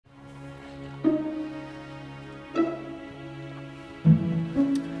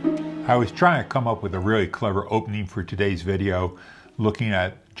I was trying to come up with a really clever opening for today's video, looking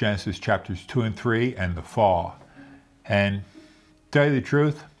at Genesis chapters 2 and 3 and the fall. And to tell you the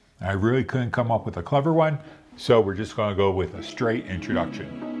truth, I really couldn't come up with a clever one, so we're just going to go with a straight introduction.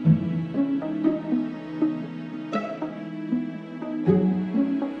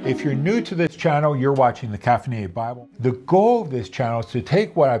 If you're new to this channel, you're watching the Caffeinated Bible. The goal of this channel is to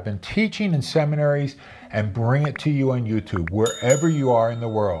take what I've been teaching in seminaries and bring it to you on YouTube, wherever you are in the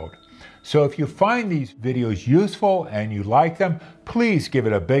world. So if you find these videos useful and you like them, please give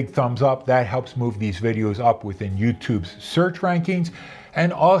it a big thumbs up. That helps move these videos up within YouTube's search rankings,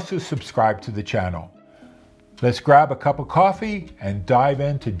 and also subscribe to the channel. Let's grab a cup of coffee and dive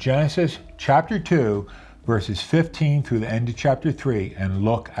into Genesis chapter 2, verses 15 through the end of chapter 3, and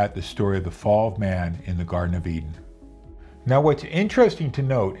look at the story of the fall of man in the Garden of Eden. Now, what's interesting to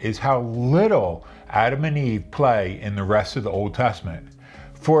note is how little Adam and Eve play in the rest of the Old Testament.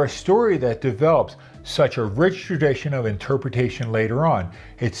 For a story that develops such a rich tradition of interpretation later on,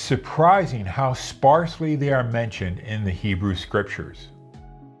 it's surprising how sparsely they are mentioned in the Hebrew scriptures.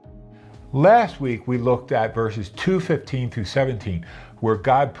 Last week we looked at verses 2:15 through 17, where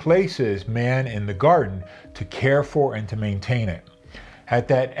God places man in the garden to care for and to maintain it. At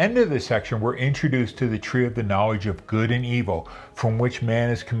that end of the section, we're introduced to the tree of the knowledge of good and evil, from which man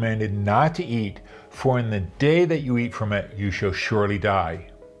is commanded not to eat, for in the day that you eat from it, you shall surely die.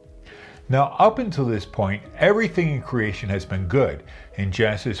 Now, up until this point, everything in creation has been good. In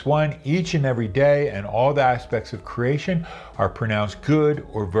Genesis 1, each and every day and all the aspects of creation are pronounced good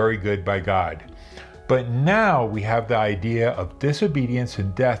or very good by God. But now we have the idea of disobedience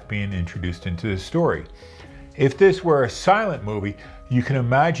and death being introduced into the story. If this were a silent movie, you can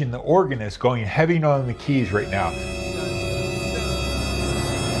imagine the organist going heavy on the keys right now.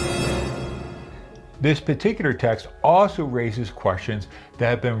 This particular text also raises questions that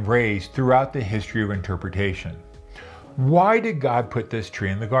have been raised throughout the history of interpretation. Why did God put this tree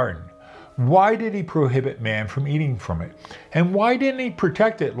in the garden? Why did he prohibit man from eating from it? And why didn't he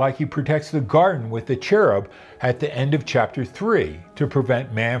protect it like he protects the garden with the cherub at the end of chapter 3 to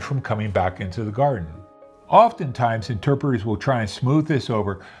prevent man from coming back into the garden? Oftentimes, interpreters will try and smooth this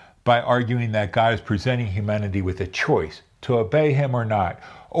over by arguing that God is presenting humanity with a choice to obey him or not,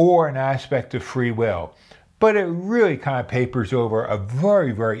 or an aspect of free will. But it really kind of papers over a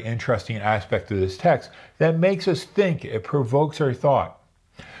very, very interesting aspect of this text that makes us think. It provokes our thought.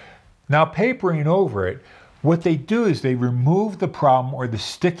 Now, papering over it, what they do is they remove the problem or the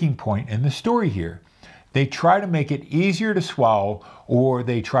sticking point in the story here. They try to make it easier to swallow, or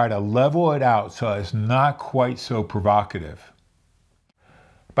they try to level it out so it's not quite so provocative.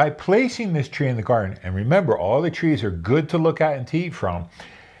 By placing this tree in the garden, and remember, all the trees are good to look at and to eat from,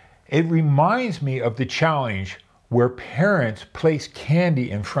 it reminds me of the challenge where parents place candy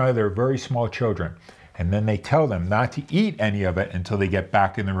in front of their very small children, and then they tell them not to eat any of it until they get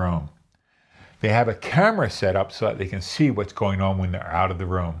back in the room. They have a camera set up so that they can see what's going on when they're out of the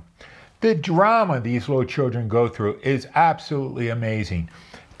room. The drama these little children go through is absolutely amazing.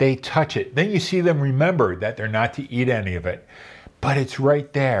 They touch it, then you see them remember that they're not to eat any of it. But it's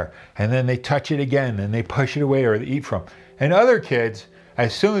right there, and then they touch it again, and they push it away or they eat from. And other kids,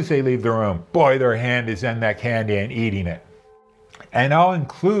 as soon as they leave the room, boy, their hand is in that candy and eating it. And I'll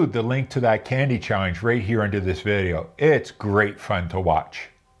include the link to that candy challenge right here under this video. It's great fun to watch.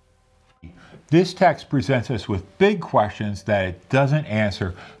 This text presents us with big questions that it doesn't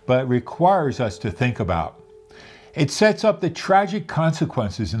answer, but requires us to think about. It sets up the tragic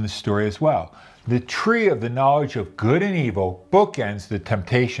consequences in the story as well. The tree of the knowledge of good and evil bookends the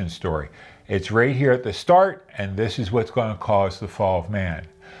temptation story. It's right here at the start, and this is what's going to cause the fall of man.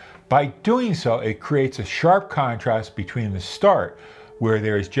 By doing so, it creates a sharp contrast between the start, where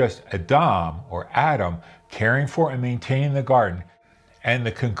there is just Adam or Adam caring for and maintaining the garden, and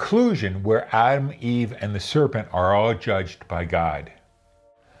the conclusion where Adam, Eve, and the serpent are all judged by God.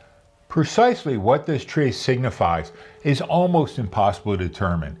 Precisely what this tree signifies is almost impossible to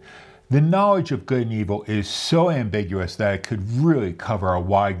determine. The knowledge of good and evil is so ambiguous that it could really cover a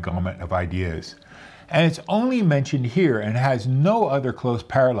wide gamut of ideas. And it's only mentioned here and has no other close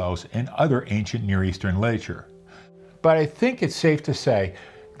parallels in other ancient Near Eastern literature. But I think it's safe to say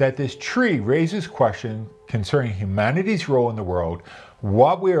that this tree raises questions concerning humanity's role in the world,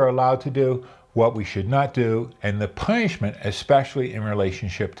 what we are allowed to do, what we should not do, and the punishment, especially in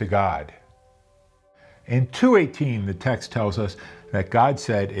relationship to God. In 2:18, the text tells us that God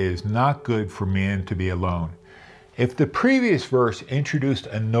said it is not good for man to be alone. If the previous verse introduced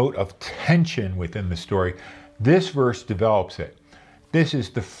a note of tension within the story, this verse develops it. This is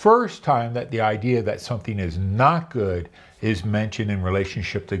the first time that the idea that something is not good is mentioned in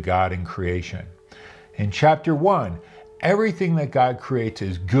relationship to God and creation. In chapter 1, everything that God creates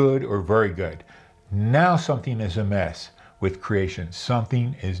is good or very good. Now something is amiss with creation.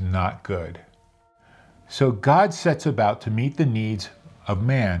 Something is not good. So God sets about to meet the needs of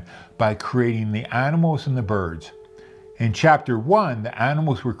man by creating the animals and the birds. In chapter 1, the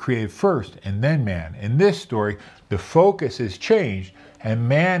animals were created first and then man. In this story, the focus is changed and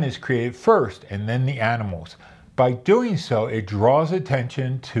man is created first and then the animals. By doing so, it draws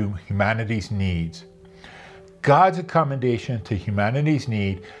attention to humanity's needs. God's accommodation to humanity's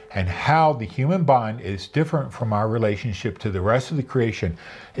need and how the human bond is different from our relationship to the rest of the creation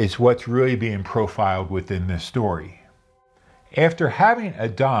is what's really being profiled within this story. After having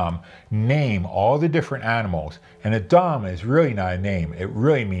Adam name all the different animals, and Adam is really not a name, it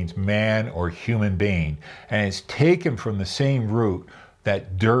really means man or human being, and it's taken from the same root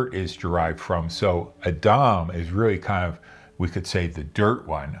that dirt is derived from. So Adam is really kind of, we could say, the dirt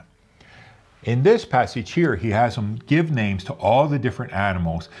one. In this passage here, he has them give names to all the different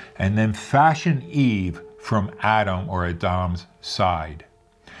animals and then fashion Eve from Adam or Adam's side.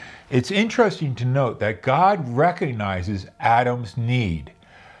 It's interesting to note that God recognizes Adam's need,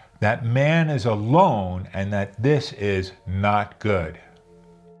 that man is alone and that this is not good.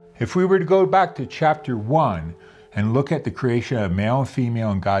 If we were to go back to chapter 1 and look at the creation of male and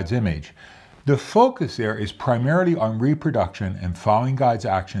female in God's image, the focus there is primarily on reproduction and following God's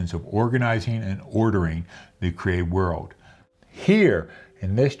actions of organizing and ordering the created world. Here,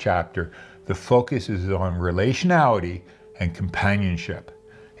 in this chapter, the focus is on relationality and companionship.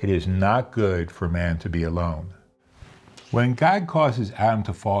 It is not good for man to be alone. When God causes Adam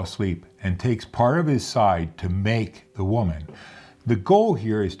to fall asleep and takes part of his side to make the woman, the goal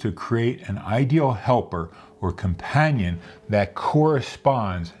here is to create an ideal helper or companion that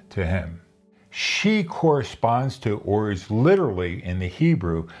corresponds to him. She corresponds to, or is literally in the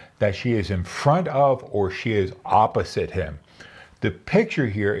Hebrew, that she is in front of or she is opposite him. The picture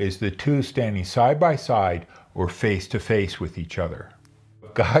here is the two standing side by side or face to face with each other.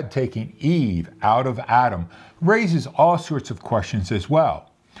 God taking Eve out of Adam raises all sorts of questions as well.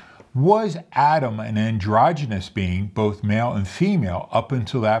 Was Adam an androgynous being, both male and female, up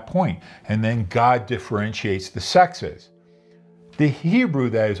until that point, and then God differentiates the sexes? The Hebrew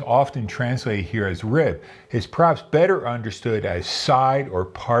that is often translated here as rib is perhaps better understood as side or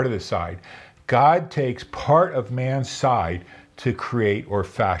part of the side. God takes part of man's side to create or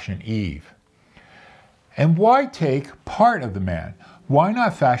fashion Eve. And why take part of the man? Why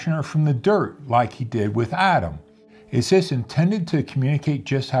not fashion her from the dirt like he did with Adam? Is this intended to communicate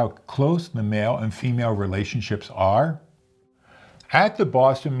just how close the male and female relationships are? At the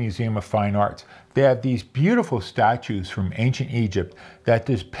Boston Museum of Fine Arts, they have these beautiful statues from ancient Egypt that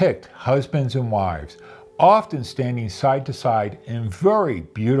depict husbands and wives, often standing side to side in very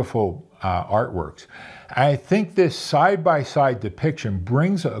beautiful artworks. And I think this side-by-side depiction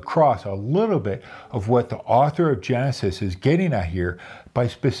brings across a little bit of what the author of Genesis is getting at here by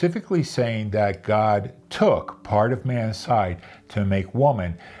specifically saying that God took part of man's side to make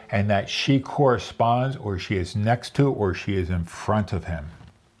woman, and that she corresponds, or she is next to, or she is in front of him.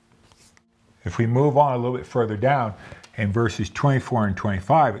 If we move on a little bit further down, in verses 24 and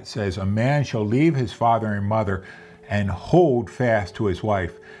 25, it says, "A man shall leave his father and mother and hold fast to his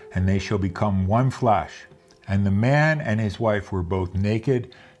wife, and they shall become one flesh. And the man and his wife were both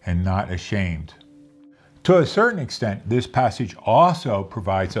naked and not ashamed." To a certain extent, this passage also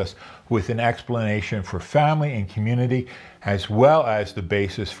provides us with an explanation for family and community, as well as the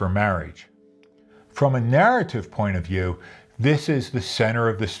basis for marriage. From a narrative point of view, this is the center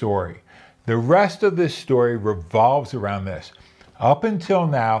of the story. The rest of this story revolves around this. Up until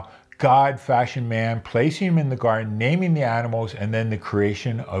now, God fashioned man, placing him in the garden, naming the animals, and then the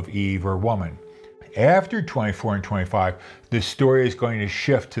creation of Eve or woman. After 24 and 25, the story is going to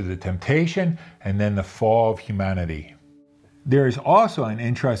shift to the temptation and then the fall of humanity. There is also an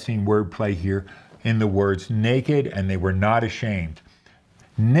interesting wordplay here in the words naked and they were not ashamed.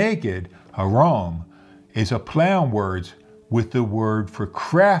 Naked, arom, is a play on words with the word for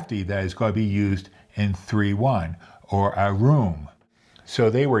crafty that is going to be used in 3:1, or arum. So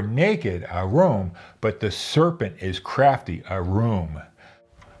they were naked, arum, but the serpent is crafty, arum.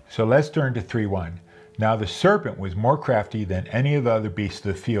 So let's turn to 3:1. "Now the serpent was more crafty than any of the other beasts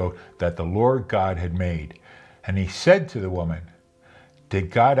of the field that the Lord God had made. And he said to the woman,"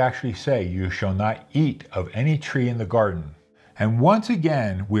 did God actually say, "You shall not eat of any tree in the garden"? And once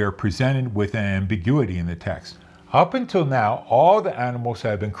again, we are presented with an ambiguity in the text. Up until now, all the animals that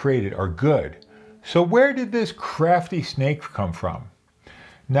have been created are good. So where did this crafty snake come from?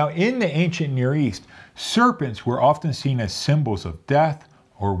 Now, in the ancient Near East, serpents were often seen as symbols of death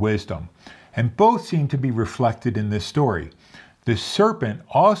or wisdom, and both seem to be reflected in this story. The serpent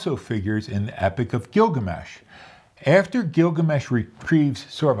also figures in the Epic of Gilgamesh. After Gilgamesh retrieves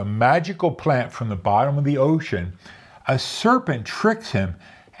sort of a magical plant from the bottom of the ocean, a serpent tricks him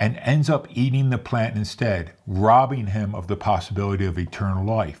and ends up eating the plant instead, robbing him of the possibility of eternal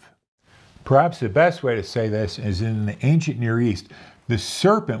life. Perhaps the best way to say this is in the ancient Near East, the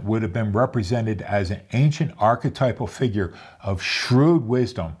serpent would have been represented as an ancient archetypal figure of shrewd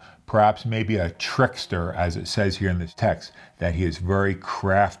wisdom, perhaps maybe a trickster, as it says here in this text, that he is very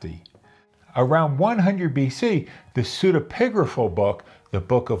crafty. Around 100 BC, the pseudepigraphal book, the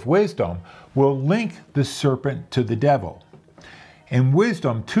Book of Wisdom, will link the serpent to the devil. In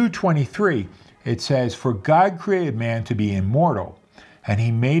Wisdom 2:23, it says, "For God created man to be immortal, and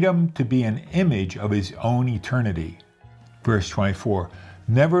he made him to be an image of his own eternity." Verse 24,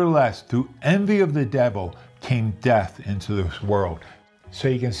 "Nevertheless, through envy of the devil came death into this world." So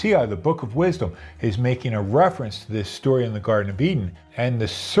you can see how the Book of Wisdom is making a reference to this story in the Garden of Eden, and the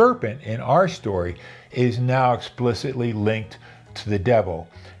serpent in our story is now explicitly linked to the devil.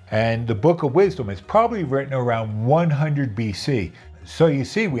 And the Book of Wisdom is probably written around 100 BC. So you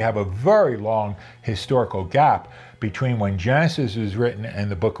see, we have a very long historical gap between when Genesis was written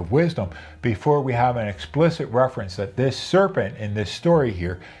and the Book of Wisdom before we have an explicit reference that this serpent in this story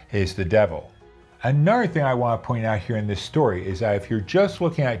here is the devil. Another thing I want to point out here in this story is that if you're just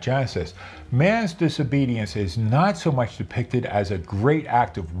looking at Genesis, man's disobedience is not so much depicted as a great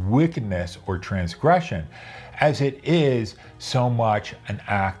act of wickedness or transgression as it is so much an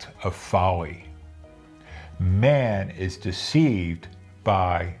act of folly. Man is deceived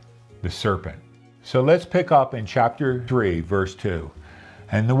by the serpent. So let's pick up in chapter 3, verse 2.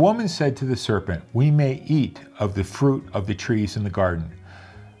 "And the woman said to the serpent, 'We may eat of the fruit of the trees in the garden.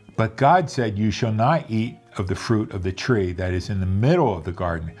 But God said, You shall not eat of the fruit of the tree that is in the middle of the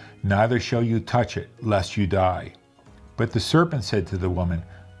garden, neither shall you touch it, lest you die.' But the serpent said to the woman,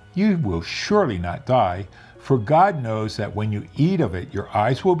 'You will surely not die, for God knows that when you eat of it, your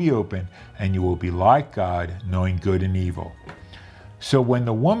eyes will be open, and you will be like God, knowing good and evil.' So when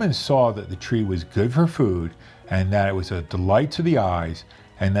the woman saw that the tree was good for food, and that it was a delight to the eyes,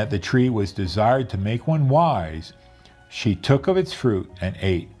 and that the tree was desired to make one wise, she took of its fruit and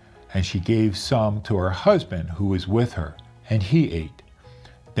ate. And she gave some to her husband who was with her, and he ate.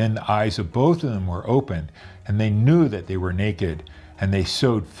 Then the eyes of both of them were opened, and they knew that they were naked, and they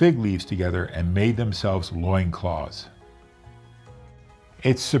sewed fig leaves together and made themselves loincloths."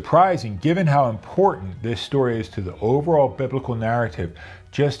 It's surprising, given how important this story is to the overall biblical narrative,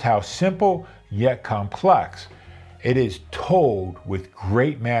 just how simple yet complex it is told with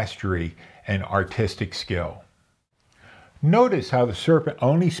great mastery and artistic skill. Notice how the serpent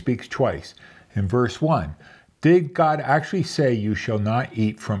only speaks twice. In verse 1, did God actually say, "You shall not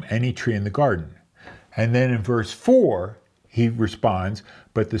eat from any tree in the garden"? And then in verse 4, he responds,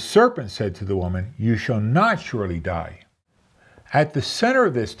 "But the serpent said to the woman, 'You shall not surely die.'" At the center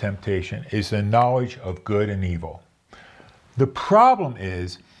of this temptation is the knowledge of good and evil. The problem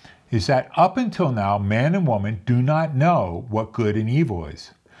is that up until now, man and woman do not know what good and evil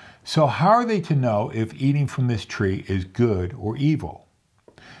is. So how are they to know if eating from this tree is good or evil?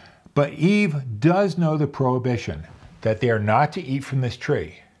 But Eve does know the prohibition, that they are not to eat from this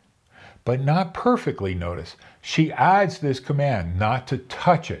tree. But not perfectly, notice. She adds this command, not to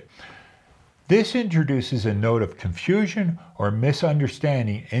touch it. This introduces a note of confusion or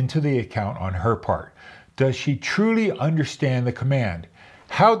misunderstanding into the account on her part. Does she truly understand the command?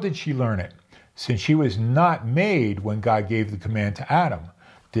 How did she learn it? Since she was not made when God gave the command to Adam.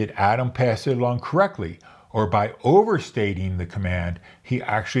 Did Adam pass it along correctly? Or by overstating the command, he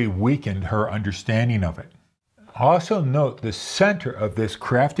actually weakened her understanding of it? Also note the center of this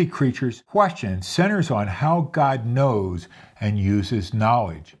crafty creature's question centers on how God knows and uses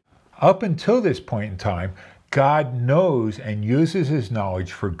knowledge. Up until this point in time, God knows and uses his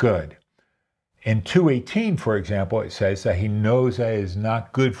knowledge for good. In 2:18, for example, it says that he knows that it is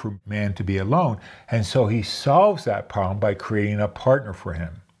not good for man to be alone, and so he solves that problem by creating a partner for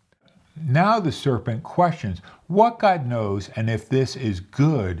him. Now the serpent questions what God knows and if this is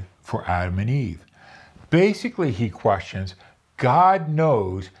good for Adam and Eve. Basically, he questions, God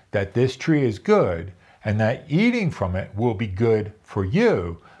knows that this tree is good and that eating from it will be good for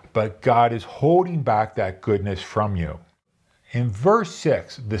you, but God is holding back that goodness from you. In verse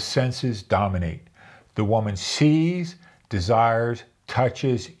 6, the senses dominate. The woman sees, desires,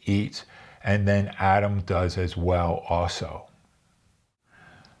 touches, eats, and then Adam does as well also.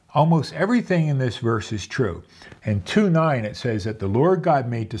 Almost everything in this verse is true. In 2:9 it says that the Lord God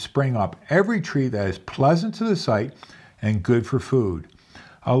made to spring up every tree that is pleasant to the sight and good for food,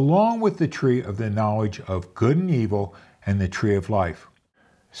 along with the tree of the knowledge of good and evil and the tree of life.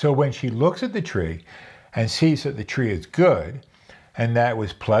 So when she looks at the tree and sees that the tree is good and that it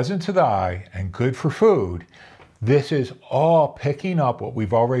was pleasant to the eye and good for food, this is all picking up what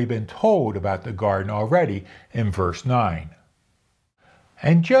we've already been told about the garden already in verse 9.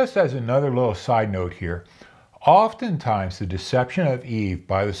 And just as another little side note here, oftentimes the deception of Eve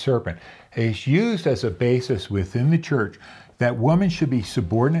by the serpent is used as a basis within the church that women should be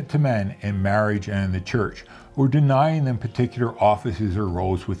subordinate to men in marriage and in the church, or denying them particular offices or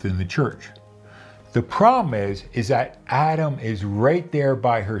roles within the church. The problem is that Adam is right there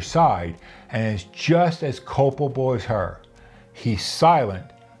by her side and is just as culpable as her. He's silent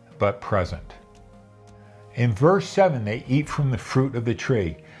but present. In verse 7, they eat from the fruit of the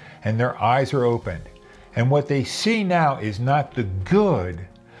tree, and their eyes are opened. And what they see now is not the good,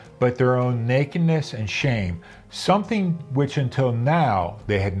 but their own nakedness and shame, something which until now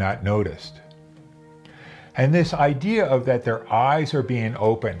they had not noticed. And this idea of that their eyes are being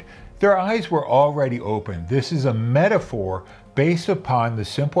opened, their eyes were already open. This is a metaphor based upon the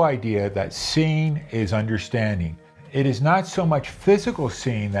simple idea that seeing is understanding. It is not so much physical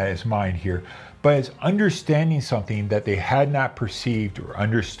seeing that is mind here, but it's understanding something that they had not perceived or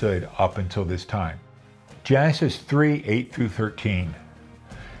understood up until this time. Genesis 3:8-13.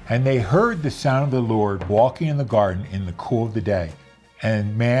 And they heard the sound of the Lord walking in the garden in the cool of the day.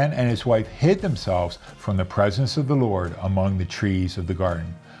 And man and his wife hid themselves from the presence of the Lord among the trees of the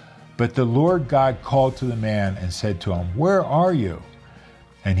garden. But the Lord God called to the man and said to him, "Where are you?"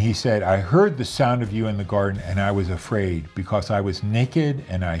 And he said, "I heard the sound of you in the garden, and I was afraid, because I was naked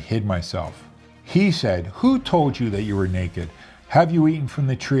and I hid myself." He said, "Who told you that you were naked? Have you eaten from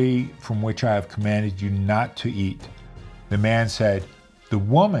the tree from which I have commanded you not to eat?" The man said, "The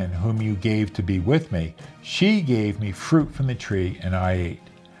woman whom you gave to be with me, she gave me fruit from the tree, and I ate."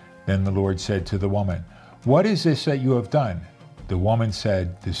 Then the Lord said to the woman, "What is this that you have done?" The woman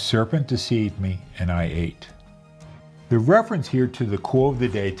said, "The serpent deceived me, and I ate." The reference here to the cool of the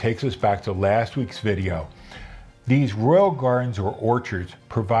day takes us back to last week's video. These royal gardens or orchards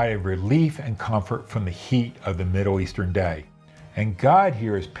provided relief and comfort from the heat of the Middle Eastern day. And God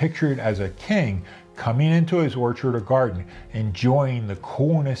here is pictured as a king coming into his orchard or garden, enjoying the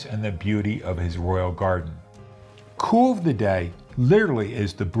coolness and the beauty of his royal garden. Cool of the day literally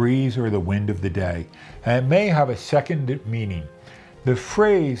is the breeze or the wind of the day, and it may have a second meaning. The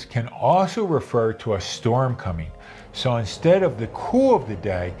phrase can also refer to a storm coming. So instead of the cool of the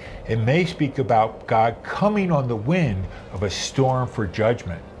day, it may speak about God coming on the wind of a storm for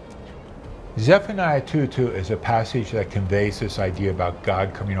judgment. Zephaniah 2:2 is a passage that conveys this idea about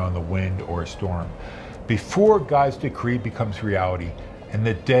God coming on the wind or a storm. Before God's decree becomes reality and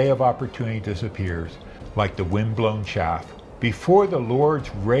the day of opportunity disappears, like the wind-blown chaff, before the Lord's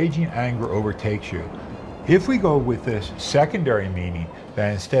raging anger overtakes you. If we go with this secondary meaning,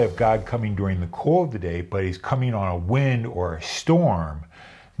 that instead of God coming during the cool of the day, but he's coming on a wind or a storm,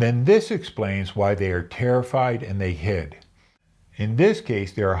 then this explains why they are terrified and they hid. In this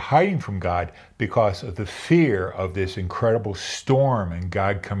case, they are hiding from God because of the fear of this incredible storm and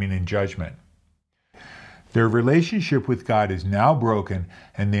God coming in judgment. Their relationship with God is now broken,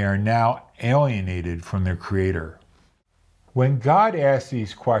 and they are now alienated from their Creator. When God asks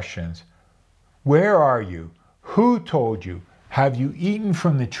these questions, "Where are you? Who told you? Have you eaten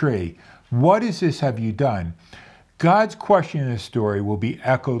from the tree? What is this have you done?" God's question in this story will be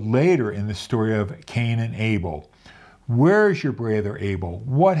echoed later in the story of Cain and Abel. "Where is your brother Abel?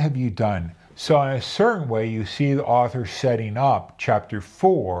 What have you done?" So in a certain way, you see the author setting up chapter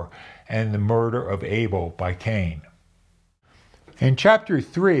 4 and the murder of Abel by Cain. In chapter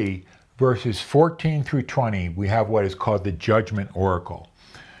 3, verses 14-20, we have what is called the judgment oracle.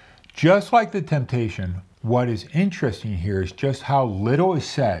 Just like the temptation, what is interesting here is just how little is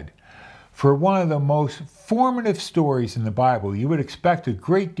said. For one of the most formative stories in the Bible, you would expect a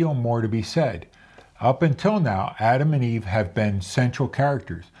great deal more to be said. Up until now, Adam and Eve have been central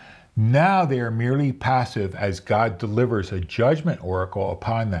characters. Now they are merely passive as God delivers a judgment oracle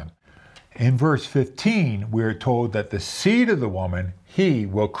upon them. In verse 15, we are told that the seed of the woman, he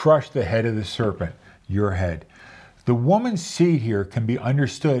will crush the head of the serpent, your head. The woman's seed here can be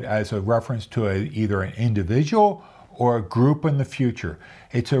understood as a reference to either an individual or a group in the future.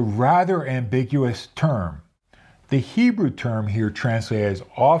 It's a rather ambiguous term. The Hebrew term here translated as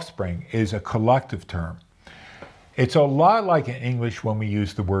offspring is a collective term. It's a lot like in English when we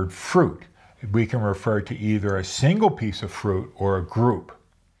use the word fruit. We can refer to either a single piece of fruit or a group.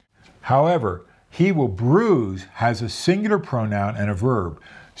 However, he will bruise has a singular pronoun and a verb.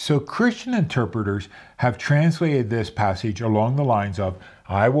 So Christian interpreters have translated this passage along the lines of,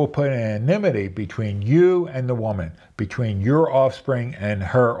 I will put an enmity between you and the woman, between your offspring and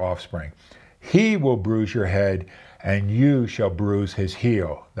her offspring. He will bruise your head, and you shall bruise his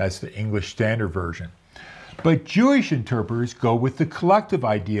heel. That's the English Standard Version. But Jewish interpreters go with the collective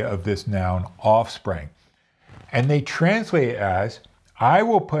idea of this noun, offspring. And they translate it as, I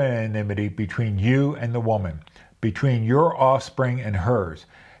will put an enmity between you and the woman, between your offspring and hers.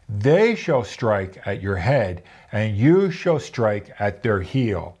 They shall strike at your head, and you shall strike at their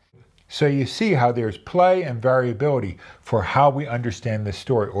heel. So you see how there's play and variability for how we understand this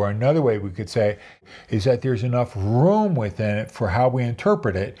story. Or another way we could say is that there's enough room within it for how we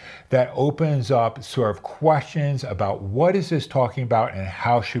interpret it that opens up sort of questions about what is this talking about and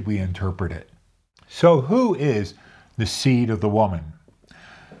how should we interpret it. So who is the seed of the woman?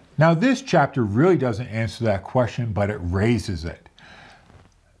 Now this chapter really doesn't answer that question, but it raises it.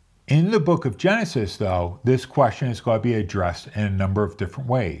 In the book of Genesis, though, this question is going to be addressed in a number of different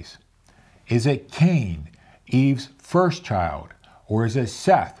ways. Is it Cain, Eve's first child, or is it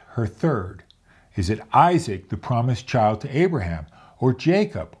Seth, her third? Is it Isaac, the promised child to Abraham, or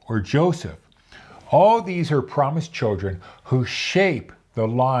Jacob, or Joseph? All these are promised children who shape the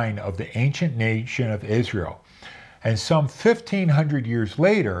line of the ancient nation of Israel. And some 1,500 years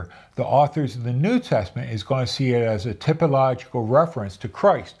later, the authors of the New Testament is going to see it as a typological reference to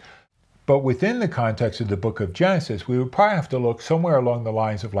Christ. But within the context of the book of Genesis, we would probably have to look somewhere along the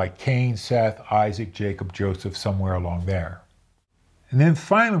lines of like Cain, Seth, Isaac, Jacob, Joseph, somewhere along there. And then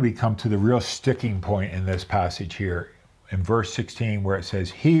finally we come to the real sticking point in this passage here, in verse 16, where it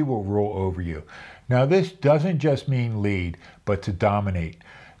says, he will rule over you. Now this doesn't just mean lead, but to dominate.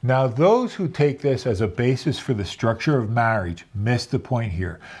 Now those who take this as a basis for the structure of marriage miss the point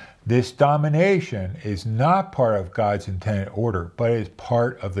here. This domination is not part of God's intended order, but is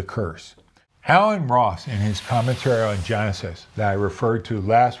part of the curse. Alan Ross, in his commentary on Genesis that I referred to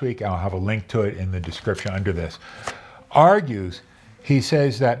last week, I'll have a link to it in the description under this, argues, he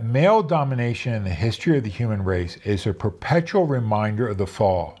says that male domination in the history of the human race is a perpetual reminder of the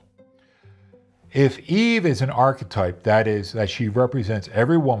fall. If Eve is an archetype, that is, that she represents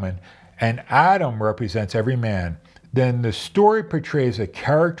every woman, and Adam represents every man, then the story portrays a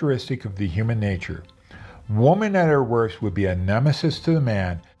characteristic of the human nature. Woman at her worst would be a nemesis to the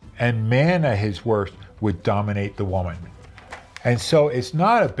man, and man at his worst would dominate the woman. And so it's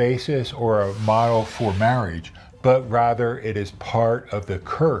not a basis or a model for marriage, but rather it is part of the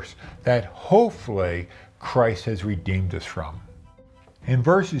curse that hopefully Christ has redeemed us from. In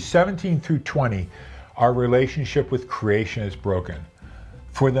verses 17 through 20, our relationship with creation is broken.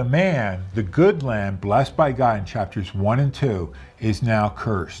 For the man, the good land blessed by God in chapters 1 and 2 is now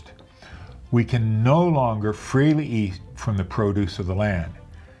cursed. We can no longer freely eat from the produce of the land.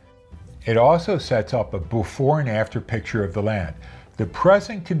 It also sets up a before and after picture of the land. The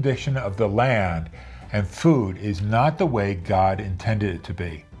present condition of the land and food is not the way God intended it to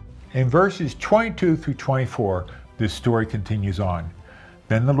be. In verses 22 through 24, the story continues on.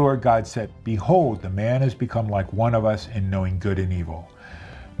 Then the Lord God said, behold, the man has become like one of us in knowing good and evil.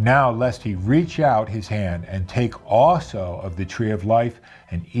 Now lest he reach out his hand and take also of the tree of life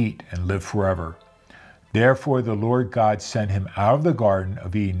and eat and live forever. Therefore the Lord God sent him out of the garden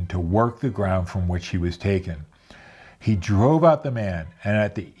of Eden to work the ground from which he was taken. He drove out the man, and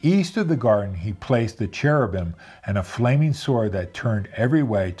at the east of the garden he placed the cherubim and a flaming sword that turned every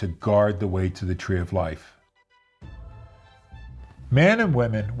way to guard the way to the tree of life. Man and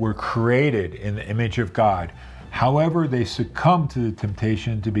women were created in the image of God. However, they succumbed to the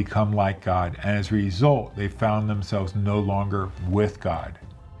temptation to become like God, and as a result, they found themselves no longer with God.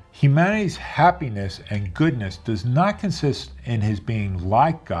 Humanity's happiness and goodness does not consist in his being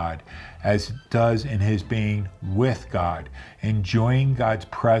like God, as it does in his being with God, enjoying God's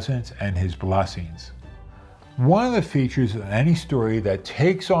presence and his blessings. One of the features of any story that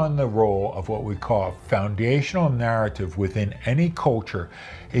takes on the role of what we call a foundational narrative within any culture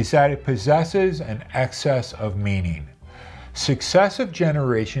is that it possesses an excess of meaning. Successive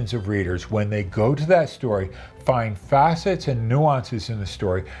generations of readers, when they go to that story, find facets and nuances in the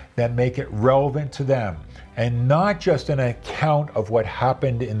story that make it relevant to them, and not just an account of what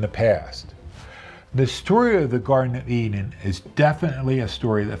happened in the past. The story of the Garden of Eden is definitely a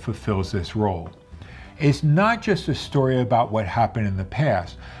story that fulfills this role. It's not just a story about what happened in the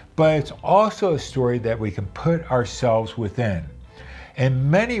past, but it's also a story that we can put ourselves within. In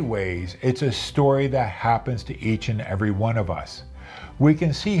many ways, it's a story that happens to each and every one of us. We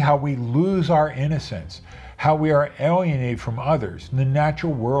can see how we lose our innocence, how we are alienated from others, in the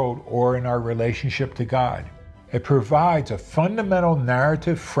natural world, or in our relationship to God. It provides a fundamental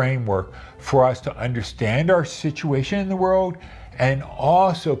narrative framework for us to understand our situation in the world and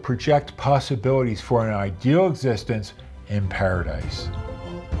also project possibilities for an ideal existence in paradise.